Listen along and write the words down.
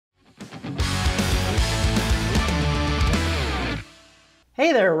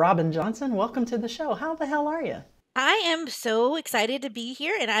Hey there, Robyn Johnson. Welcome to the show. How the hell are you? I am so excited to be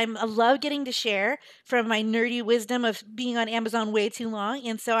here, and I love getting to share from my nerdy wisdom of being on Amazon way too long,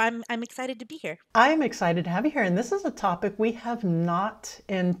 and so I'm excited to be here. I'm excited to have you here, and this is a topic we have not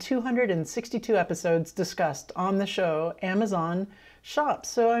in 262 episodes discussed on the show, Amazon shops.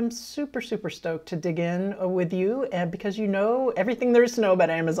 So I'm super stoked to dig in with you, and because you know everything there is to know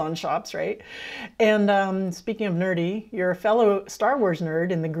about Amazon shops, right? And speaking of nerdy, you're a fellow Star Wars nerd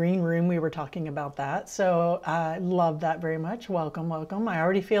in the green room. We were talking about that, so I love that very much. Welcome, welcome. I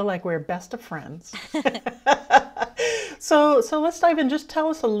already feel like we're best of friends. So let's dive in. Just tell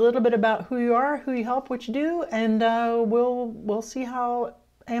us a little bit about who you are, who you help, what you do, and we'll see how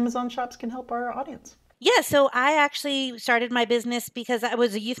Amazon shops can help our audience. Yeah, so I actually started my business because I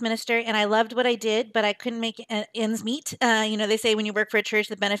was a youth minister and I loved what I did, but I couldn't make ends meet. They say when you work for a church,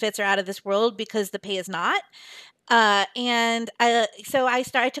 the benefits are out of this world because the pay is not. I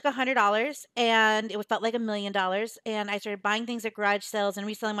took $100 and it felt like $1 million. And I started buying things at garage sales and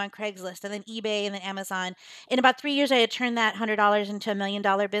reselling them on Craigslist and then eBay and then Amazon. In about 3 years, I had turned that $100 into $1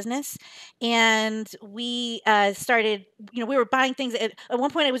 million business. And we started, we were buying things at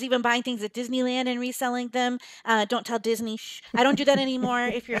one point. I was even buying things at Disneyland and reselling them. Don't tell Disney. Shh. I don't do that anymore.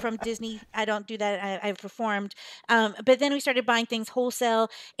 If you're from Disney, I don't do that. I've performed. But then we started buying things wholesale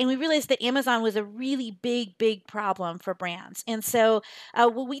and we realized that Amazon was a really big problem for brands. And so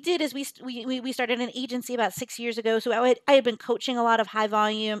what we did is we started an agency about 6 years ago. So I had been coaching a lot of high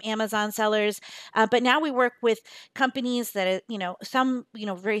volume Amazon sellers, but now we work with companies that some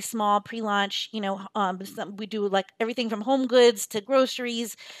very small pre-launch. We do like everything from home goods to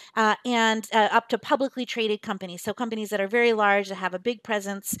groceries, and up to publicly traded companies. So companies that are very large that have a big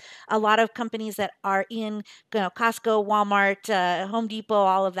presence. A lot of companies that are in Costco, Walmart, Home Depot,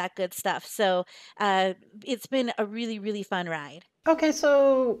 all of that good stuff. So it's been a really fun ride. Okay,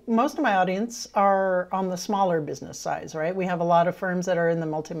 so most of my audience are on the smaller business size, right? We have a lot of firms that are in the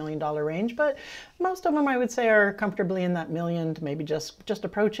multi-million dollar range, but most of them I would say are comfortably in that million to maybe just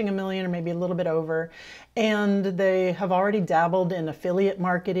approaching a million or maybe a little bit over. And they have already dabbled in affiliate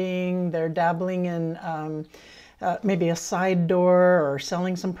marketing. They're dabbling in maybe a side door or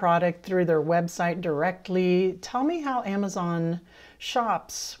selling some product through their website directly. Tell me how Amazon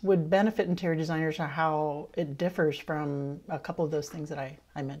shops would benefit interior designers or how it differs from a couple of those things that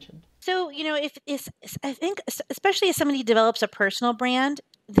I mentioned. So, if it's, I think, especially if somebody develops a personal brand,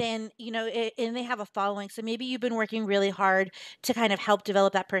 then, and they have a following. So maybe you've been working really hard to kind of help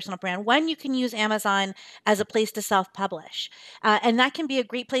develop that personal brand. One, you can use Amazon as a place to self publish. And that can be a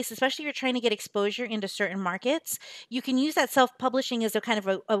great place, especially if you're trying to get exposure into certain markets. You can use that self publishing as a kind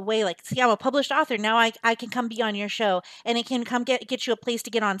of a way like, see, I'm a published author. Now I can come be on your show and it can come get you a place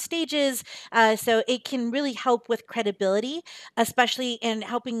to get on stages. So it can really help with credibility, especially in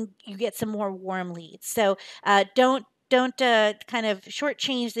helping you get some more warm leads. So don't kind of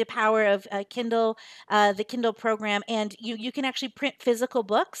shortchange the power of Kindle, the Kindle program, and you can actually print physical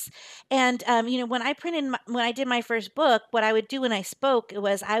books. And when I did my first book, what I would do when I spoke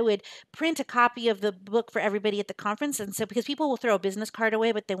was I would print a copy of the book for everybody at the conference, and so because people will throw a business card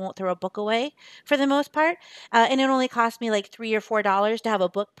away, but they won't throw a book away for the most part, and it only cost me like $3 or $4 to have a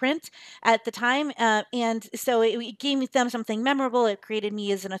book print at the time, and so it gave them something memorable. It created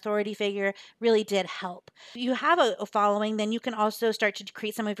me as an authority figure. Really did help. You have a following, then you can also start to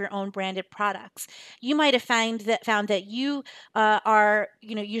create some of your own branded products. You might have found that you are,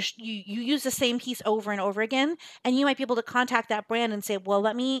 you use the same piece over and over again, and you might be able to contact that brand and say, well,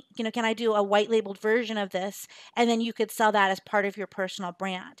 let me, can I do a white labeled version of this? And then you could sell that as part of your personal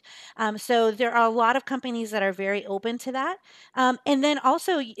brand. So there are a lot of companies that are very open to that. And then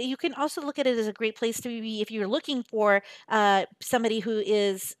also, you can also look at it as a great place to be if you're looking for somebody who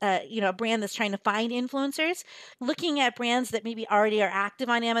is, a brand that's trying to find influencers, looking at brands that maybe already are active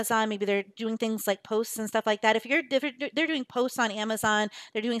on Amazon. Maybe they're doing things like posts and stuff like that. If they're doing posts on Amazon,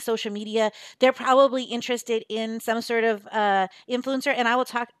 they're doing social media, they're probably interested in some sort of influencer. And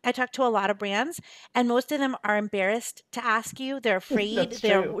I talk to a lot of brands, and most of them are embarrassed to ask you. They're afraid. That's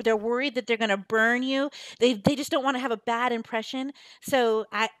true. They're worried that they're going to burn you. They just don't want to have a bad impression. So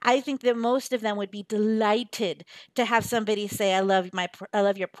I think that most of them would be delighted to have somebody say, I love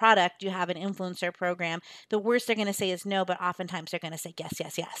your product. You have an influencer program. The worst they're going to say is no, but oftentimes they're going to say yes,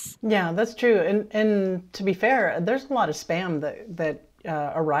 yes, yes. Yeah, that's true. And to be fair, there's a lot of spam that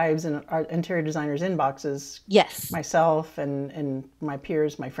arrives in our interior designers' inboxes. Yes. Myself and my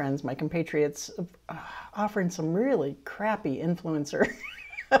peers, my friends, my compatriots, offering some really crappy influencer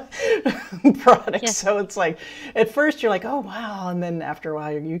products. Yeah. So it's like, at first you're like, oh wow, and then after a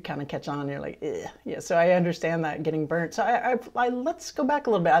while you kind of catch on. And you're like, eh. Yeah. So I understand that getting burnt. So let's go back a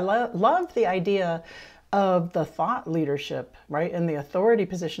little bit. Love the idea of the thought leadership, right, and the authority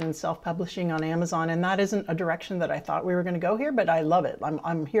position in self-publishing on Amazon. And that isn't a direction that I thought we were going to go here, but I love it.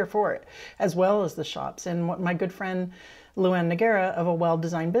 I'm here for it, as well as the shops. And what my good friend Luann Nagara of A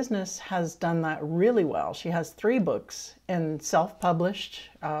Well-Designed Business has done that really well. She has 3 books and self-published,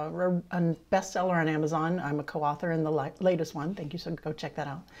 a bestseller on Amazon. I'm a co-author in the latest one. Thank you. So go check that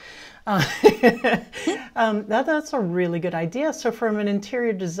out. That's a really good idea. So from an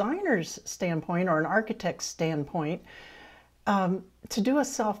interior designer's standpoint or an architect's standpoint, to do a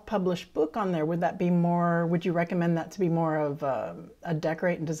self-published book on there, would that be more, would you recommend that to be more of a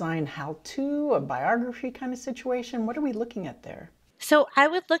decorate and design how-to, a biography kind of situation? What are we looking at there? So I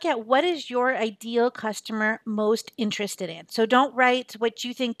would look at what is your ideal customer most interested in. So don't write what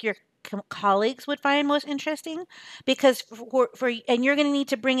you think your colleagues would find most interesting, because and you're going to need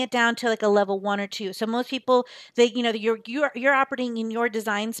to bring it down to like a level 1 or 2. So most people, you're operating in your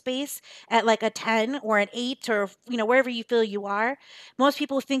design space at like a 10 or an 8, or wherever you feel you are. Most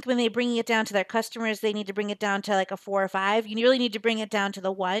people think when they bring it down to their customers, they need to bring it down to like a 4 or 5. You really need to bring it down to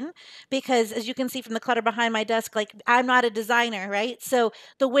the 1, because as you can see from the clutter behind my desk, like I'm not a designer, right? So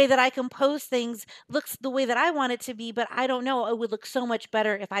the way that I compose things looks the way that I want it to be, but I don't know, it would look so much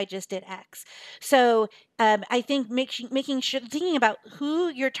better if I just did X. So I think making sure, thinking about who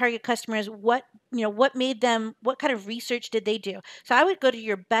your target customer is, what made them, what kind of research did they do? So I would go to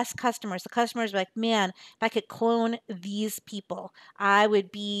your best customers. The customers are like, man, if I could clone these people, I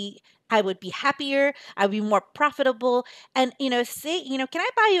would be happier. I would be more profitable. And, say, can I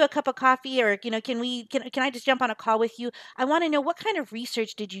buy you a cup of coffee, or, can I just jump on a call with you? I want to know, what kind of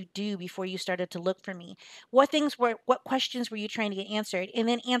research did you do before you started to look for me? What questions were you trying to get answered? And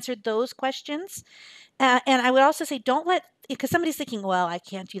then answer those questions. And I would also say, don't let, because somebody's thinking, well, I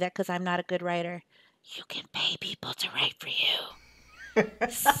can't do that because I'm not a good writer. You can pay people to write for you.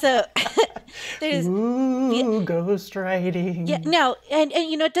 So there's Ooh, ghostwriting. yeah, no, and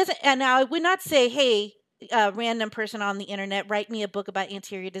it doesn't. And now I would not say, hey, random person on the internet, write me a book about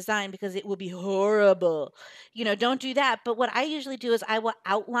interior design, because it will be horrible. Don't do that. But what I usually do is I will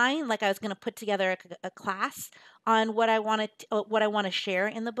outline, like I was going to put together a class on what I want to share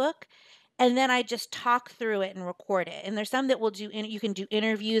in the book. And then I just talk through it and record it. And there's some that will you can do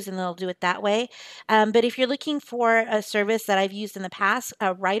interviews and they'll do it that way. But if you're looking for a service that I've used in the past,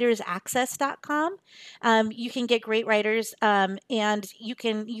 writersaccess.com, you can get great writers, and you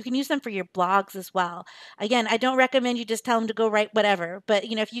can use them for your blogs as well. Again, I don't recommend you just tell them to go write whatever, but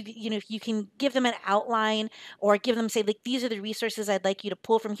if you can give them an outline, or give them, say, like, these are the resources I'd like you to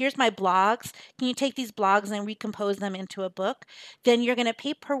pull from. Here's my blogs. Can you take these blogs and recompose them into a book? Then you're going to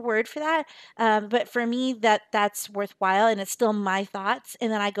pay per word for that. But for me, that's worthwhile, and it's still my thoughts.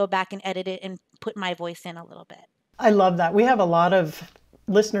 And then I go back and edit it and put my voice in a little bit. I love that. We have a lot of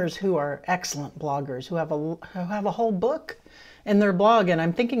listeners who are excellent bloggers, who have a whole book in their blog. And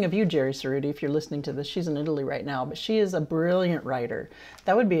I'm thinking of you, Jerry Cerruti, if you're listening to this. She's in Italy right now, but she is a brilliant writer.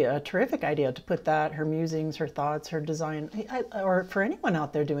 That would be a terrific idea, to put that, her musings, her thoughts, her design, or for anyone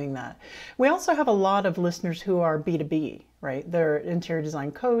out there doing that. We also have a lot of listeners who are B2B, right? They're interior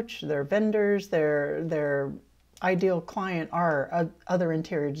design coach, they're vendors, they're ideal client are other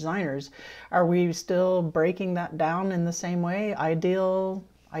interior designers. Are we still breaking that down in the same way? Ideal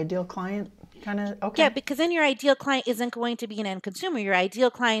client kind of, okay. Yeah, because then your ideal client isn't going to be an end consumer. Your ideal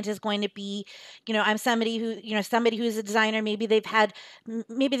client is going to be, I'm somebody who's a designer. Maybe they've had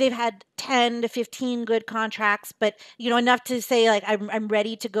 10 to 15 good contracts, but enough to say, like, I'm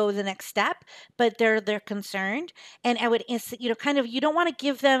ready to go the next step, but they're concerned. And I would, you don't want to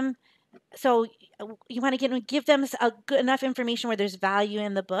give them, so you want to give them enough information where there's value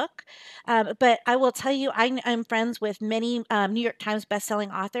in the book. But I will tell you, I'm friends with many New York Times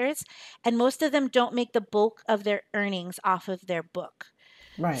bestselling authors, and most of them don't make the bulk of their earnings off of their book.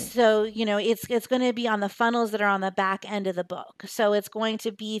 Right. So, it's going to be on the funnels that are on the back end of the book. So it's going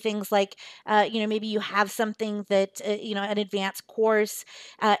to be things like, maybe you have something that, an advanced course,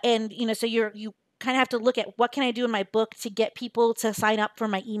 and, so you kind of have to look at, what can I do in my book to get people to sign up for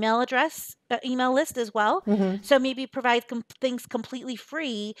my email list as well. Mm-hmm. So maybe provide things completely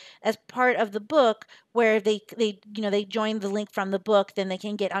free as part of the book, where they join the link from the book, then they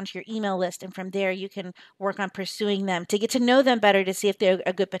can get onto your email list, and from there you can work on pursuing them to get to know them better, to see if they're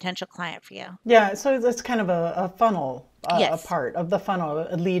a good potential client for you. Yeah, so that's kind of a funnel a Yes. part of the funnel,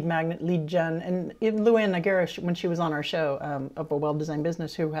 a lead magnet, lead gen. And even Luann Nagara, when she was on our show of a well-designed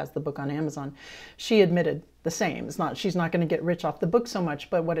business, who has the book on Amazon, she admitted the same. It's not, she's not going to get rich off the book so much,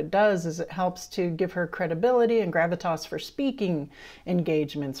 but what it does is it helps to give her credibility and gravitas for speaking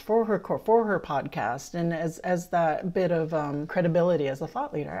engagements, for her podcast, and as that bit of credibility as a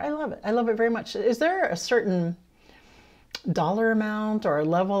thought leader. I love it. I love it very much. Is there a certain dollar amount or a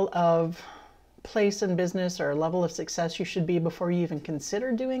level of place in business or a level of success you should be before you even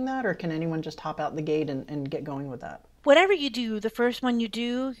consider doing that? Or can anyone just hop out the gate and get going with that? Whatever you do, the first one you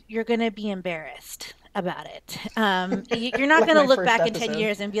do, you're going to be embarrassed about it. You're not Like going to my look first back in 10 episode.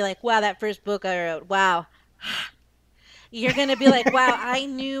 years and be like, wow, that first book I wrote, wow. You're going to be like, wow, I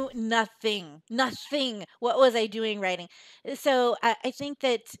knew nothing, nothing. What was I doing writing? So I think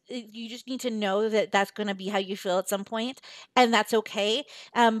that you just need to know that that's going to be how you feel at some point, and that's okay.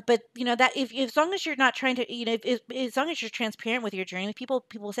 But you know that if as long as you're not trying to, you know, if, as long as you're transparent with your journey, people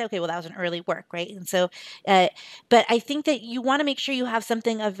will say, okay, well, that was an early work, right? And so, uh, but I think that you want to make sure you have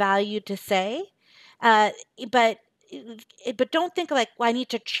something of value to say, uh, but but don't think like, well, I need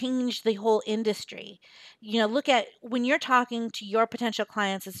to change the whole industry. You know, look at when you're talking to your potential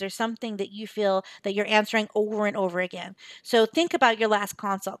clients, is there something that you feel that you're answering over and over again? So think about your last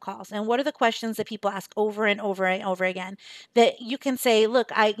consult calls and what are the questions that people ask over and over and over again that you can say,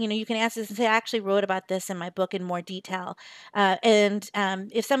 look, you know, you can answer this and say, I actually wrote about this in my book in more detail.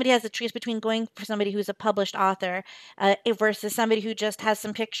 If somebody has a choice between going for somebody who's a published author versus somebody who just has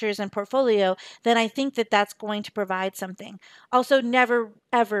some pictures and portfolio, then I think that that's going to provide something. Also, never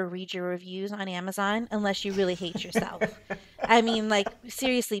ever read your reviews on Amazon unless you really hate yourself. I mean, like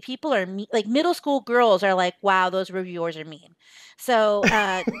seriously, people are like middle school girls are like, wow, those reviewers are mean. So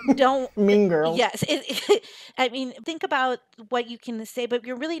don't. Mean Girls. Yes, I mean, think about what you can say, but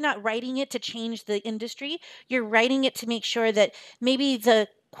you're really not writing it to change the industry. You're writing it to make sure that maybe the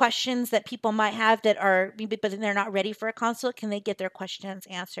questions that people might have that are, but they're not ready for a consult, can they get their questions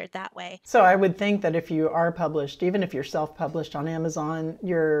answered that way? So I would think that if you are published, even if you're self-published on Amazon,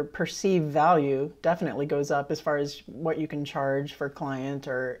 your perceived value definitely goes up as far as what you can charge for client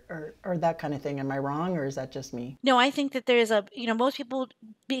or that kind of thing. Am I wrong, or is that just me? No, I think that there's a, you know, most people,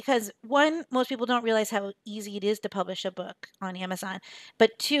 because one, most people don't realize how easy it is to publish a book on Amazon.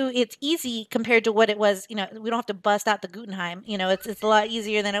 But two, it's easy compared to what it was, you know, we don't have to bust out the Gutenheim, you know, it's a lot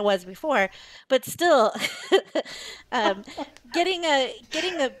easier than it was before. But still, um, taking the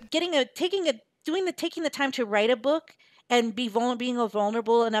time to write a book and being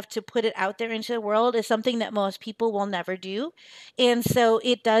vulnerable enough to put it out there into the world is something that most people will never do. And so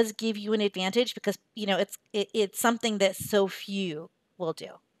it does give you an advantage because, you know, it's something that so few will do.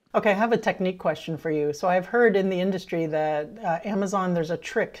 Okay, I have a technique question for you. So I've heard in the industry that Amazon, there's a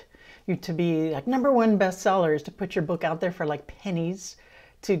trick you to be like #1 bestseller is to put your book out there for like pennies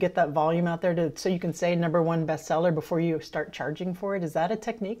to get that volume out there so you can say #1 bestseller before you start charging for it. Is that a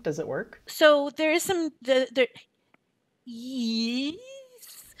technique? Does it work? So there is yes.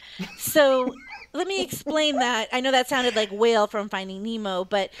 So let me explain that. I know that sounded like whale from Finding Nemo,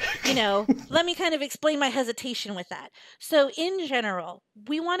 but you know, let me kind of explain my hesitation with that. So in general,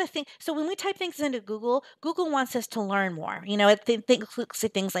 we want to think. So when we type things into Google, Google wants us to learn more. You know, it looks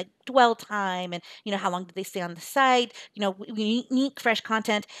at things like dwell time and you know how long did they stay on the site. You know, we need fresh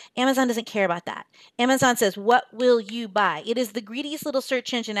content. Amazon doesn't care about that. Amazon says, "What will you buy?" It is the greediest little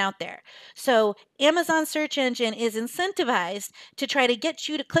search engine out there. So Amazon search engine is incentivized to try to get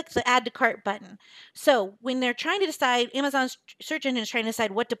you to click the add to cart button. So when they're trying to decide, Amazon's search engine is trying to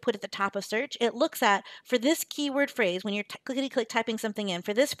decide what to put at the top of search, it looks at for this keyword phrase, when you're clickety-click typing something in,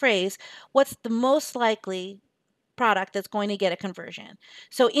 for this phrase, what's the most likely product that's going to get a conversion.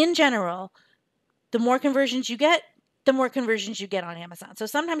 So in general, the more conversions you get, the more conversions you get on Amazon. So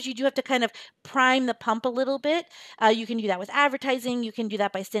sometimes you do have to kind of prime the pump a little bit. You can do that with advertising. You can do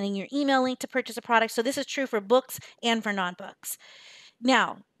that by sending your email link to purchase a product. So this is true for books and for non-books.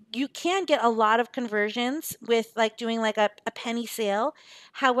 Now, you can get a lot of conversions with like doing like a penny sale.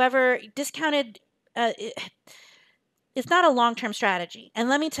 However, discounted, it's not a long-term strategy. And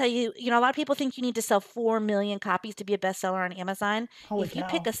let me tell you, you know, a lot of people think you need to sell 4 million copies to be a bestseller on Amazon. Holy If you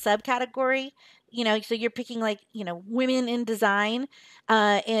pick cow. a subcategory, you know, so you're picking like, you know, women in design,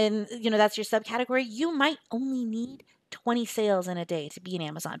 and, you know, that's your subcategory, you might only need 20 sales in a day to be an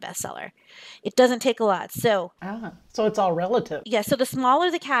Amazon bestseller. It doesn't take a lot. So, So it's all relative. yeah, so the smaller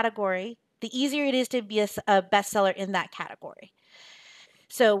the category, the easier it is to be a bestseller in that category.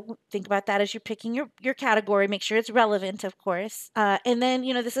 So think about that as you're picking your category. Make sure it's relevant, of course. And then,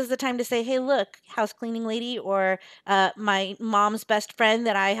 you know, this is the time to say, hey, look, house cleaning lady or my mom's best friend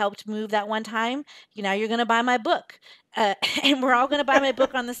that I helped move that one time, you know, you're going to buy my book. and we're all going to buy my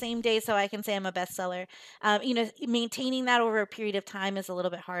book on the same day so I can say I'm a bestseller. Maintaining that over a period of time is a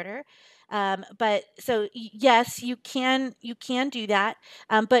little bit harder. But so yes, you can do that.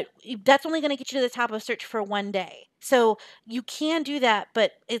 But that's only going to get you to the top of search for one day. So you can do that,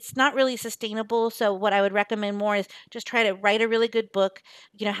 but it's not really sustainable. So what I would recommend more is just try to write a really good book,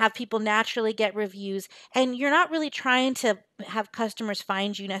 have people naturally get reviews, and you're not really trying to have customers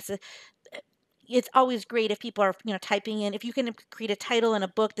find you necessarily. It's always great if people are, typing in, if you can create a title in a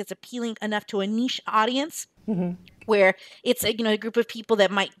book that's appealing enough to a niche audience where it's a group of people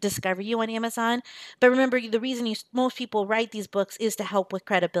that might discover you on Amazon. But remember, the reason most people write these books is to help with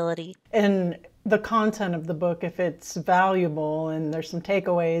credibility. And the content of the book, if it's valuable and there's some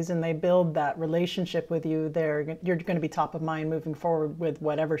takeaways and they build that relationship with you, you're going to be top of mind moving forward with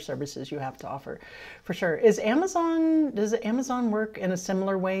whatever services you have to offer, for sure. Does Amazon work in a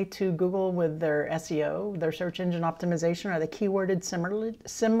similar way to Google with their SEO, their search engine optimization? Are they keyworded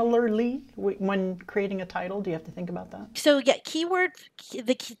similarly when creating a title? Do you have to think about that? So yeah,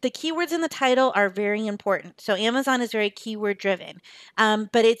 the keywords in the title are very important. So Amazon is very keyword driven,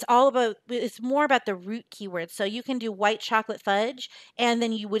 but it's more about the root keywords. So you can do white chocolate fudge, and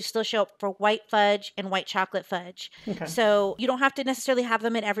then you would still show up for white fudge and white chocolate fudge. Okay. So you don't have to necessarily have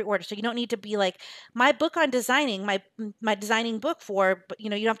them in every order. So you don't need to be like my book on designing, my designing book for, but you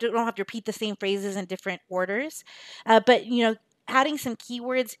don't have to repeat the same phrases in different orders. But adding some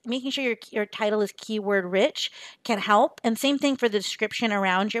keywords, making sure your title is keyword rich can help. And same thing for the description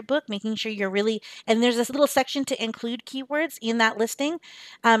around your book, making sure and there's this little section to include keywords in that listing.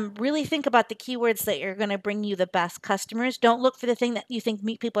 Really think about the keywords that are going to bring you the best customers. Don't look for the thing that you think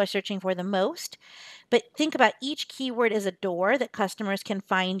people are searching for the most, but think about each keyword as a door that customers can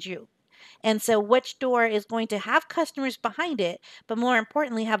find you. And so which door is going to have customers behind it, but more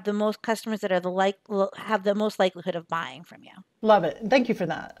importantly, have the most customers that have the most likelihood of buying from you. Love it. Thank you for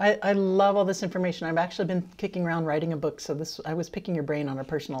that. I love all this information. I've actually been kicking around writing a book, so I was picking your brain on a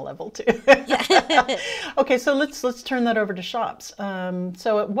personal level too. Okay, so let's turn that over to shops.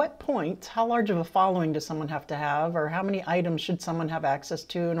 So at what point, how large of a following does someone have to have, or how many items should someone have access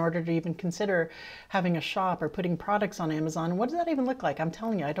to in order to even consider having a shop or putting products on Amazon? What does that even look like? I'm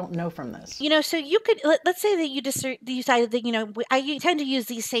telling you, I don't know from this. So you could, let's say that you decided that, I tend to use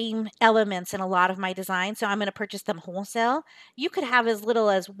these same elements in a lot of my designs, so I'm going to purchase them wholesale. You could have as little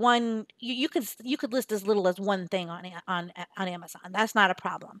as one. You could list as little as one thing on Amazon. That's not a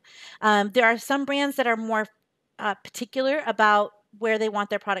problem. There are some brands that are more particular about where they want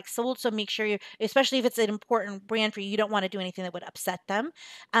their products sold. So make sure especially if it's an important brand for you, you don't want to do anything that would upset them.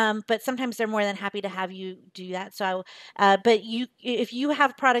 But sometimes they're more than happy to have you do that. So, if you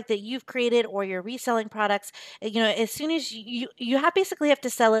have a product that you've created or you're reselling products, as soon as you basically have to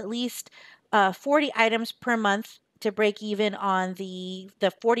sell at least 40 items per month to break even on the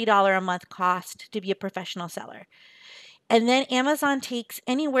 $40 a month cost to be a professional seller. And then Amazon takes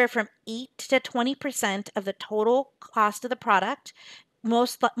anywhere from 8 to 20% of the total cost of the product.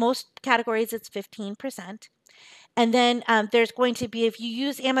 Most categories, it's 15%. And then there's going to be, if you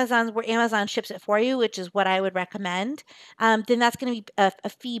use Amazon where Amazon ships it for you, which is what I would recommend, then that's going to be a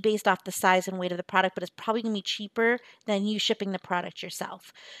fee based off the size and weight of the product, but it's probably going to be cheaper than you shipping the product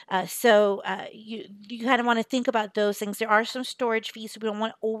yourself. So you kind of want to think about those things. There are some storage fees, so we don't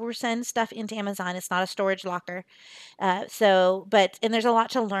want to oversend stuff into Amazon. It's not a storage locker. And there's a lot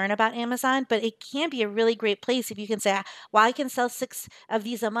to learn about Amazon, but it can be a really great place if you can say, well, I can sell 6 of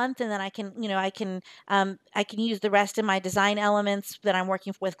these a month, and then I can use the rest of my design elements that I'm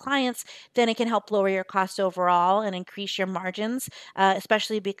working with clients. Then it can help lower your costs overall and increase your margins,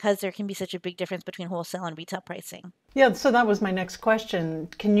 especially because there can be such a big difference between wholesale and retail pricing. Yeah, so that was my next question.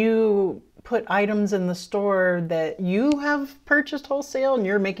 Can you put items in the store that you have purchased wholesale and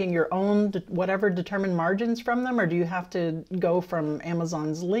you're making your own whatever determined margins from them, or do you have to go from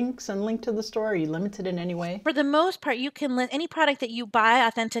Amazon's links and link to the store? Are you limited in any way? For the most part, you can list any product that you buy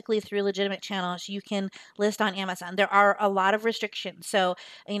authentically through legitimate channels. You can list on Amazon. There are a lot of restrictions. So,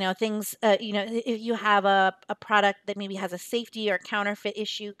 things, if you have a product that maybe has a safety or counterfeit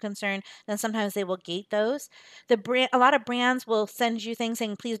issue concern, then sometimes they will gate those. A lot of brands will send you things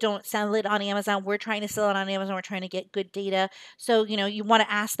saying, please don't sell it on Amazon. We're trying to sell it on Amazon. We're trying to get good data. So, you want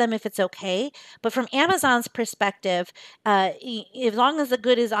to ask them if it's okay. But from Amazon's perspective, as long as the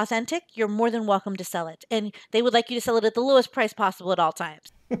good is authentic, you're more than welcome to sell it. And they would like you to sell it at the lowest price possible at all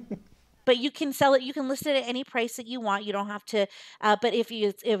times. But you can sell it. You can list it at any price that you want. You don't have to. But if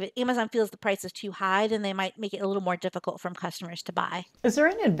Amazon feels the price is too high, then they might make it a little more difficult for customers to buy. Is there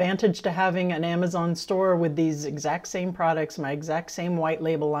any advantage to having an Amazon store with these exact same products, my exact same white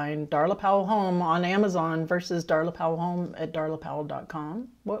label line, Darla Powell Home on Amazon versus Darla Powell Home at darlapowell.com?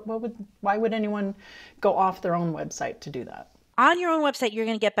 Why would anyone go off their own website to do that? On your own website, you're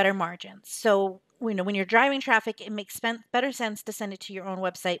going to get better margins. So when you're driving traffic, it makes better sense to send it to your own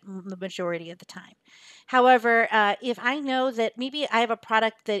website the majority of the time. However, if I know that maybe I have a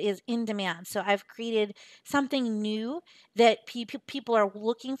product that is in demand, so I've created something new that people are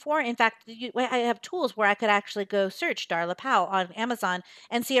looking for. In fact, I have tools where I could actually go search Darla Powell on Amazon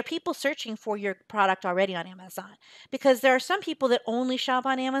and see, are people searching for your product already on Amazon? Because there are some people that only shop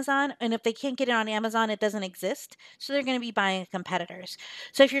on Amazon, and if they can't get it on Amazon, it doesn't exist. So they're going to be buying competitors.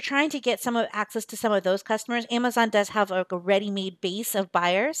 So if you're trying to get access to some of those customers, Amazon does have a ready-made base of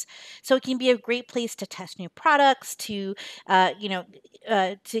buyers. So it can be a great place to test new products, to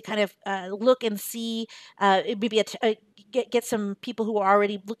to kind of look and see, maybe get some people who are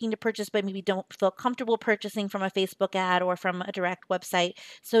already looking to purchase but maybe don't feel comfortable purchasing from a Facebook ad or from a direct website.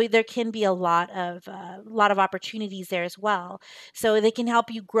 So there can be a lot of opportunities there as well. So they can help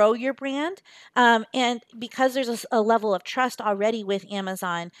you grow your brand, and because there's a level of trust already with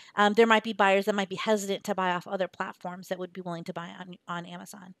Amazon, there might be buyers that might be hesitant to buy off other platforms that would be willing to buy on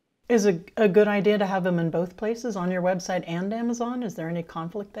Amazon. Is it a good idea to have them in both places, on your website and Amazon? Is there any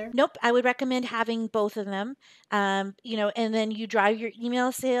conflict there? Nope, I would recommend having both of them. And then you drive your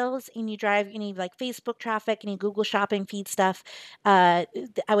email sales, and you drive any like Facebook traffic, any Google Shopping feed stuff. I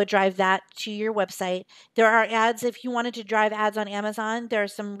would drive that to your website. There are ads if you wanted to drive ads on Amazon. There are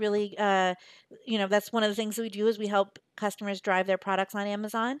some really, that's one of the things that we do is we help customers drive their products on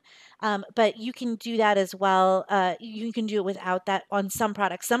Amazon. But you can do that as well. You can do it without that on some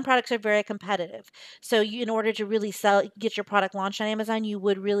products. Some products are very competitive. So in order to really get your product launched on Amazon, you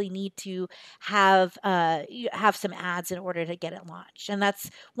would really need to have some ads in order to get it launched. And that's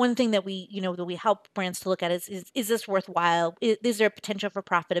one thing that we help brands to look at is this worthwhile? Is there potential for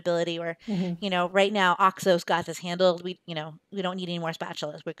profitability? Or, right now OXO's got this handled. We don't need any more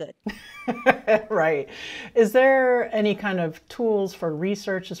spatulas. We're good. Right. Is there any kind of tools for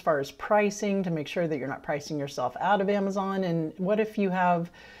research as far as pricing to make sure that you're not pricing yourself out of Amazon? And what if you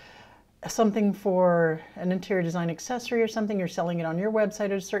have something for an interior design accessory or something, you're selling it on your website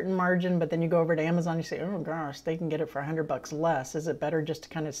at a certain margin, but then you go over to Amazon, you say, oh gosh, they can get it for $100 less. Is it better just to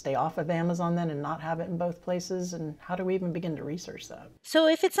kind of stay off of Amazon then and not have it in both places? And how do we even begin to research that? So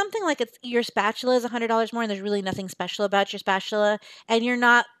if it's something like your spatula is $100 more and there's really nothing special about your spatula, and you're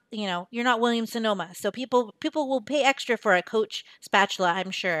not Williams Sonoma. So people will pay extra for a Coach spatula, I'm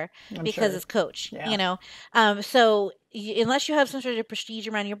sure, because it's Coach, Yeah. So unless you have some sort of prestige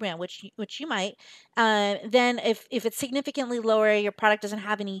around your brand, which you might, then if it's significantly lower, your product doesn't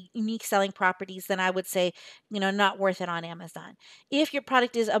have any unique selling properties, then I would say, not worth it on Amazon. If your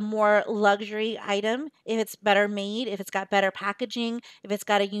product is a more luxury item, if it's better made, if it's got better packaging, if it's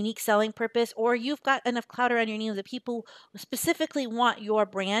got a unique selling purpose, or you've got enough clout around your name that people specifically want your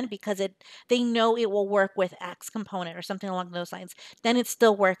brand because they know it will work with X component or something along those lines, then it's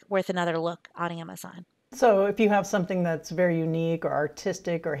still worth another look on Amazon. So if you have something that's very unique or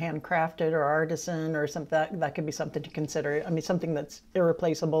artistic or handcrafted or artisan or something, that could be something to consider. I mean, something that's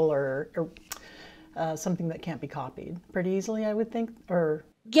irreplaceable or something that can't be copied pretty easily, I would think. Or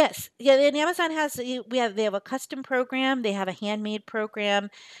Yes. Yeah, and Amazon they have a custom program, they have a handmade program.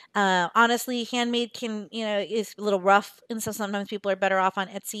 Honestly, handmade is a little rough, and so sometimes people are better off on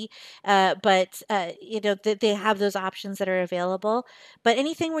Etsy. But they have those options that are available. But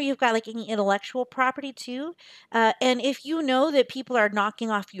anything where you've got like any intellectual property too, and if you know that people are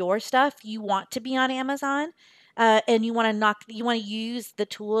knocking off your stuff, you want to be on Amazon. And you want to use the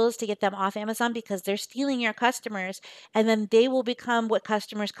tools to get them off Amazon because they're stealing your customers, and then they will become what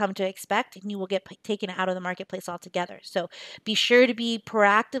customers come to expect, and you will get taken out of the marketplace altogether. So be sure to be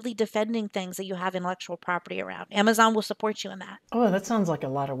proactively defending things that you have intellectual property around. Amazon will support you in that. oh, that sounds like a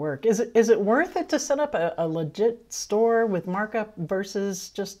lot of work. Is it worth it to set up a legit store with markup versus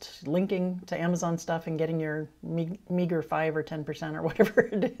just linking to Amazon stuff and getting your meager 5 or 10% or whatever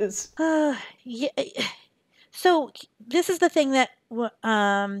it is? Yeah. So this is the thing that,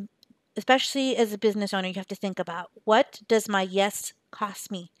 especially as a business owner, you have to think about. What does my yes cost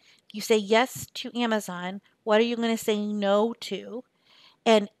me? You say yes to Amazon. What are you going to say no to?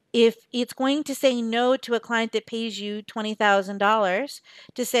 And if it's going to say no to a client that pays you $20,000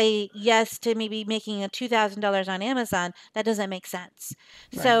 to say yes to maybe making a $2,000 on Amazon, that doesn't make sense.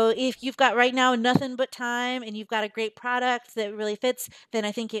 Right. So if you've got right now nothing but time and you've got a great product that really fits, then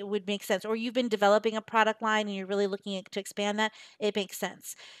I think it would make sense. Or you've been developing a product line and you're really looking to expand that, it makes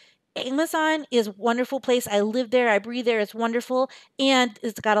sense. Amazon is a wonderful place. I live there, I breathe there. It's wonderful, and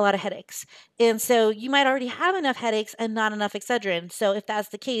it's got a lot of headaches. And so you might already have enough headaches and not enough Excedrin. So if that's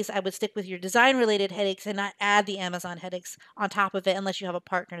the case, I would stick with your design related headaches and not add the Amazon headaches on top of it unless you have a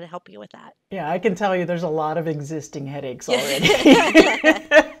partner to help you with that. Yeah, I can tell you there's a lot of existing headaches already Yes.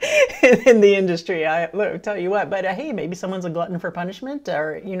 in the industry. I tell you what, but hey, maybe someone's a glutton for punishment,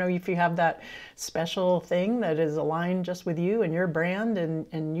 or if you have that special thing that is aligned just with you and your brand,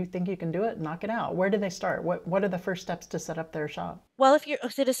 and you think you can do it, knock it out. Where do they start? What are the first steps to set up their shop? Well, if you're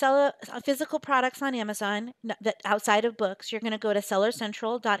to sell physical products on Amazon that outside of books, you're going to go to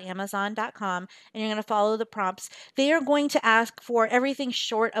sellercentral.amazon.com and you're going to follow the prompts. They are going to ask for everything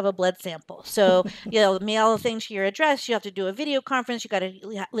short of a blood sample. So, mail a thing to your address. You have to do a video conference. You got to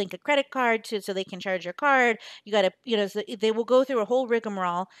link a credit card so they can charge your card. You got to, so they will go through a whole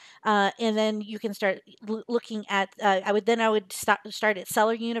rigmarole, and then you can start looking at. I would start at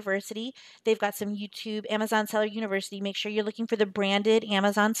Seller University. They've got some YouTube, Amazon Seller University. Make sure you're looking for the branded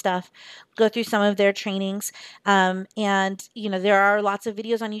Amazon stuff. Go through some of their trainings. And, there are lots of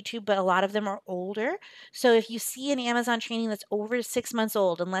videos on YouTube, but a lot of them are older. So if you see an Amazon training that's over 6 months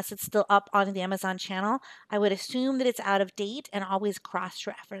old, unless it's still up on the Amazon channel, I would assume that it's out of date and always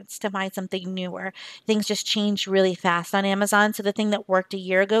cross-reference to find something newer. Things just change really fast on Amazon. So the thing that worked a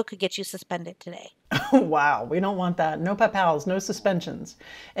year ago could get you suspended today. Wow, we don't want that. No pals, no suspensions.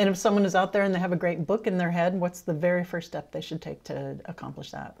 And if someone is out there and they have a great book in their head, what's the very first step they should take to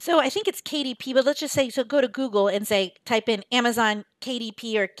accomplish that? So I think it's KDP, but let's just say, so go to Google and type in Amazon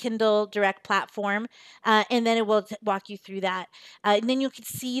KDP or Kindle Direct Platform, and then it will walk you through that. And then you can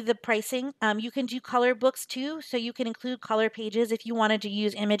see the pricing. You can do color books too, so you can include color pages if you wanted to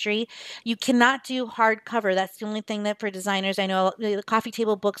use imagery. You cannot do hardcover. That's the only thing that for designers, I know the coffee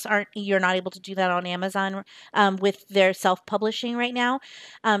table books you're not able to do that on Amazon with their self-publishing right now.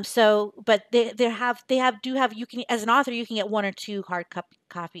 But you can, as an author, you can get one or two hard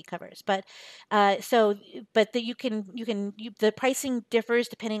copy covers, but the pricing differs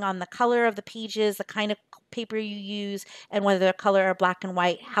depending on the color of the pages, the kind of paper you use, and whether the color are black and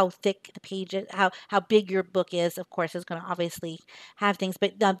white, how thick the pages, how big your book is, of course, is going to obviously have things,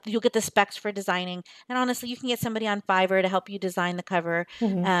 but you'll get the specs for designing. And honestly, you can get somebody on Fiverr to help you design the cover.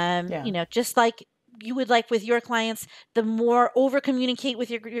 Yeah. Just like you would like with your clients, the more over communicate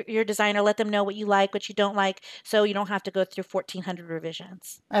with your designer, let them know what you like, what you don't like, so you don't have to go through 1,400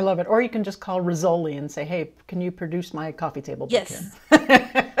 revisions. I love it. Or you can just call Rizzoli and say, hey, can you produce my coffee table book Yes. here?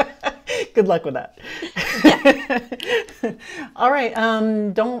 Good luck with that. Yeah. All right.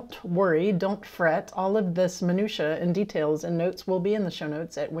 Don't worry. Don't fret. All of this minutia and details and notes will be in the show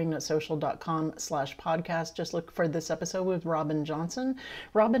notes at wingnutsocial.com/podcast. Just look for this episode with Robyn Johnson.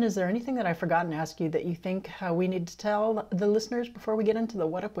 Robyn, is there anything that I've forgotten to ask you that you think we need to tell the listeners before we get into the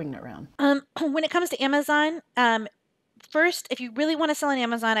What Up Wingnut round? When it comes to Amazon, first, if you really want to sell on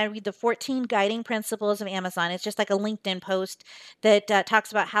Amazon, I read the 14 guiding principles of Amazon. It's just like a LinkedIn post that talks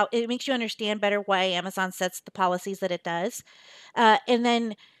about how it makes you understand better why Amazon sets the policies that it does. And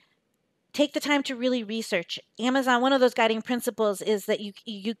then take the time to really research. Amazon, one of those guiding principles is that you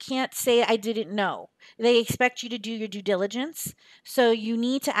can't say, I didn't know. They expect you to do your due diligence. So you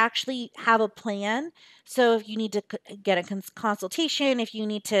need to actually have a plan. So if you need to get a consultation, if you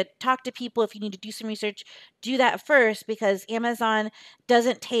need to talk to people, if you need to do some research, do that first, because Amazon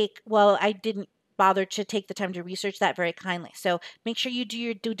doesn't take, well, I didn't bother to take the time to research that very kindly. So make sure you do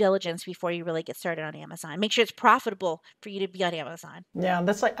your due diligence before you really get started on Amazon. Make sure it's profitable for you to be on Amazon. Yeah,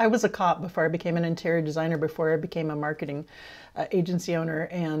 that's like I was a cop before I became an interior designer, before I became a marketing agency owner,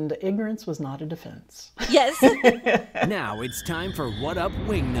 and ignorance was not a defense. Yes. Now it's time for What Up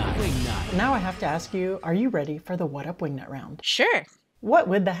Wingnut. Now I have to ask you, are you ready for the What Up Wingnut round? Sure. What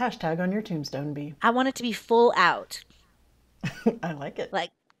would the hashtag on your tombstone be? I want it to be full out. I like it.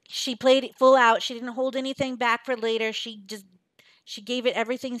 Like, she played it full out. She didn't hold anything back for later. She gave it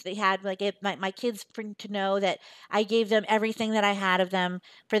everything they had. Like my kids to know that I gave them everything that I had of them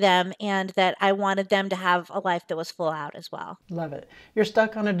for them, and that I wanted them to have a life that was full out as well. Love it. You're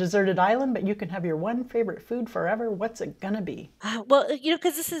stuck on a deserted island, but you can have your one favorite food forever. What's it gonna be? Well,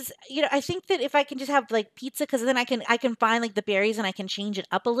 because this is, I think that if I can just have like pizza, because then I can find like the berries and I can change it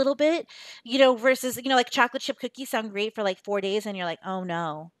up a little bit, versus, like chocolate chip cookies sound great for like 4 days and you're like, oh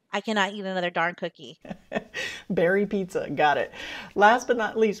no, I cannot eat another darn cookie. Berry pizza. Got it. Last but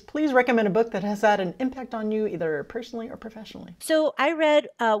not least, please recommend a book that has had an impact on you either personally or professionally. So I read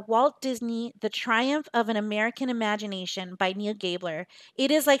Walt Disney, The Triumph of an American Imagination by Neil Gabler.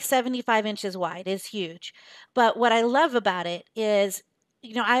 It is like 75 inches wide. It's huge. But what I love about it is,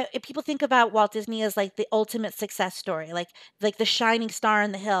 people think about Walt Disney as like the ultimate success story, like the shining star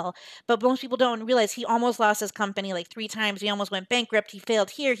on the hill. But most people don't realize he almost lost his company like 3 times. He almost went bankrupt. He failed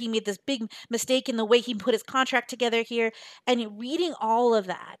here. He made this big mistake in the way he put his contract together here. And reading all of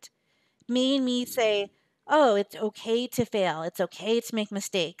that made me say, oh, it's okay to fail. It's okay to make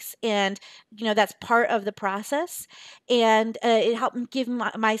mistakes. And, that's part of the process. And it helped me give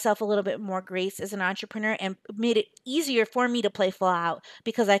myself a little bit more grace as an entrepreneur and made it easier for me to play full out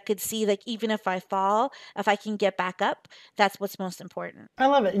because I could see, like, even if I fall, if I can get back up, that's what's most important. I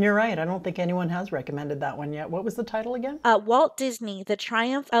love it. And you're right. I don't think anyone has recommended that one yet. What was the title again? Walt Disney, The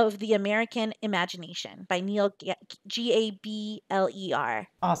Triumph of the American Imagination by Neil Gabler.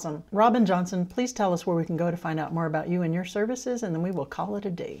 Awesome. Robyn Johnson, please tell us where we can go to find out more about you and your services, and then we will call it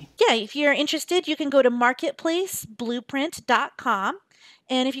a day. Yeah, if you're interested, you can go to marketplaceblueprint.com.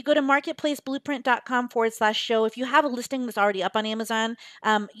 And if you go to marketplaceblueprint.com/show, if you have a listing that's already up on Amazon,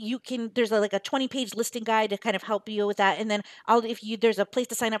 there's like a 20-page listing guide to kind of help you with that. And then there's a place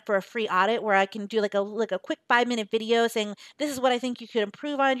to sign up for a free audit where I can do like a quick 5-minute video saying, this is what I think you could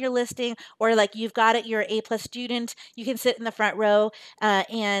improve on your listing, or like you've got it, you're an A+ student, you can sit in the front row.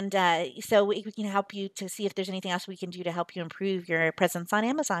 So we can help you to see if there's anything else we can do to help you improve your presence on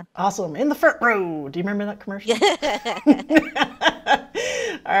Amazon. Awesome. In the front row. Do you remember that commercial?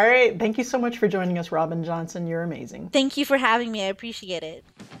 All right. Thank you so much for joining us, Robyn Johnson. You're amazing. Thank you for having me. I appreciate it.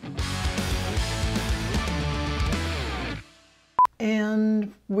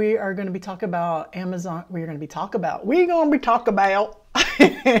 And we are going to be talking about Amazon. We're going to be talking about We're going to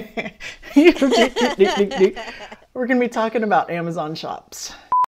be talking about Amazon shops.